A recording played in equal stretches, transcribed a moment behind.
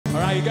All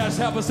right, you guys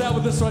help us out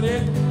with this one, yeah?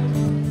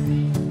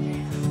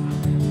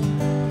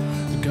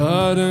 The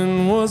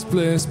garden was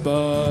blessed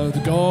by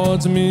the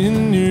gods, me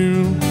and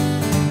you.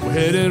 We're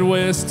headed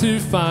west to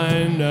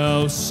find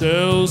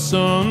ourselves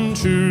some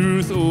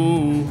truth.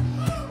 Oh,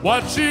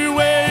 what you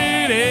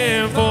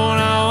waiting for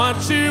now?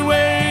 What you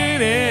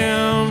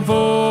waiting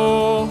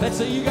for? Let's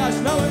say you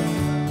guys know it.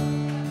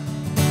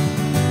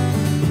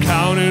 We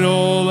counted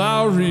all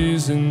our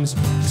reasons,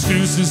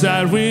 excuses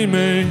that we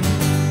made.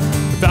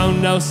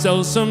 Found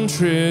ourselves some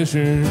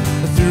treasure,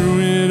 threw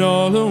it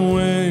all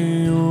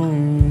away. Oh,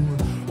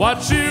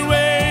 what you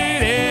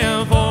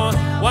waiting for?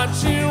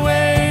 What you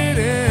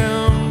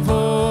waiting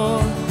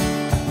for?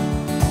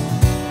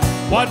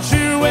 What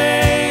you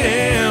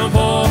waiting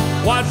for?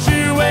 What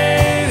you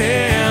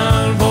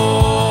waiting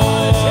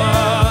for?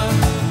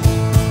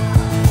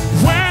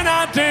 When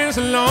I dance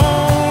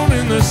alone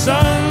in the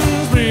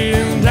sun's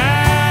beating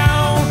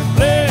down,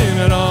 blame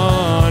it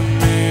on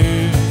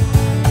me.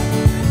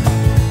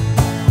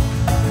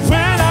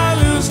 When I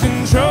lose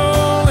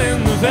control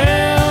and the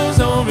veil's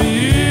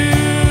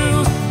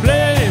overused,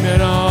 blame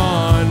it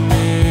on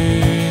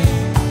me.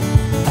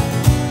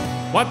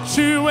 What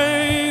you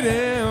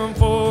waiting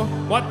for?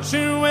 What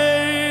you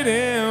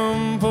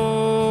waiting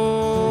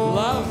for?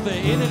 Love the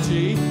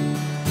energy.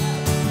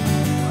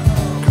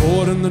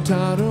 Caught in the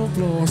tide of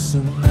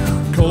blossom,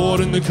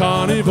 caught in the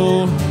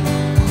carnival,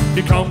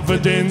 your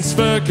confidence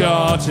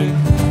forgotten.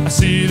 I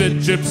see the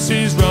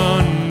gypsies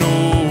run.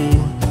 Oh,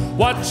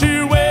 what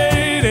you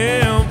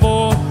waiting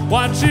for?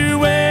 What you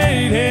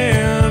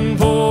waiting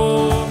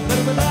for? A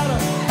little bit louder.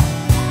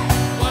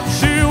 What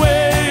you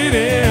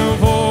waiting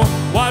for?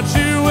 What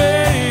you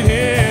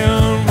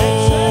waiting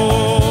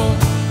for?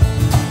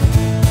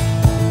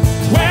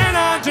 When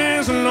I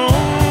dance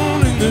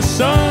alone in the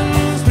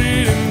sun's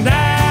beating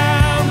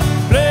down,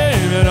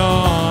 blame it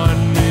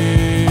on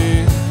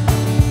me.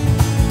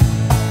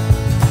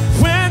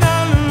 When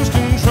I lose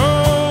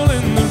control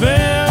and the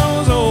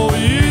veil's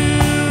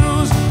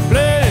overused,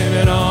 blame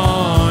it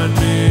on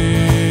me.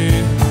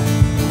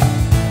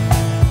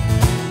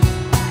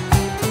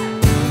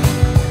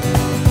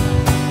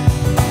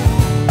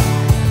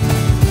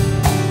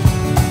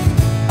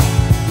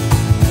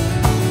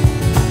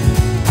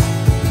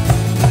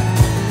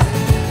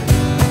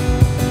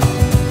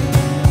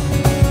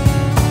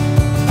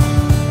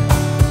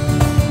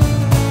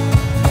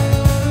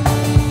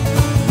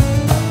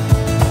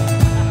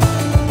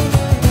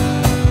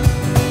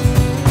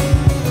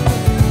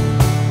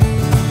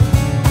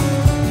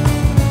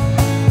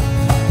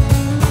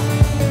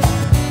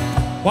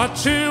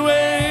 What you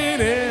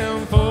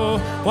waiting for?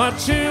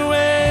 What you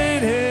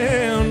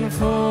waiting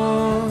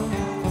for?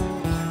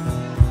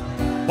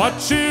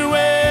 What you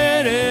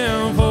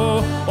waiting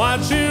for?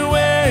 What you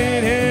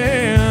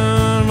waiting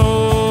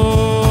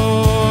for?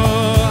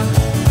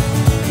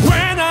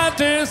 When I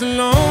dance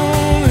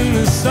alone and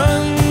the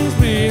sun's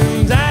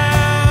beating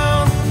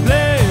down,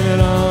 blame it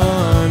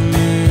on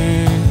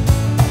me.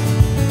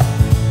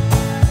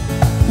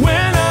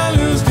 When I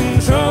lose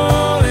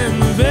control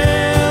and the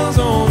veil's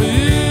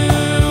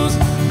overused,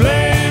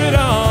 blame it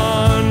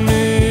on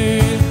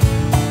me.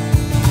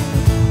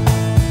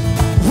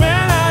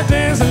 When I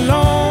dance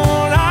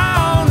alone,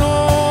 I'll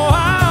know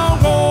I'll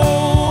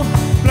go,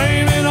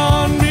 blame it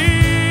on me.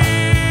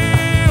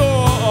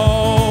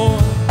 Oh,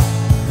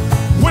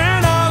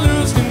 when I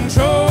lose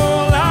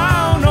control,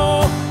 I'll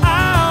know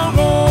I'll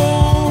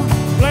go,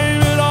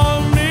 blame it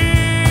on me.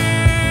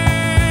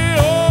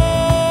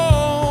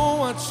 Oh,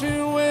 what you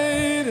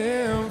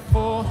waiting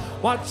for?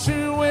 What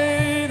you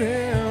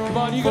waiting for? Come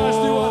on, you guys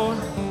do it.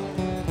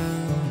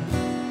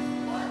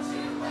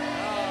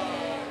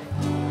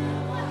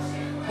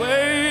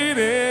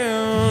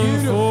 Waiting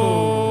Beautiful.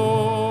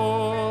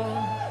 for.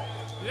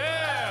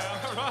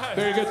 Yeah, all right.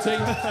 Very good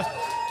team.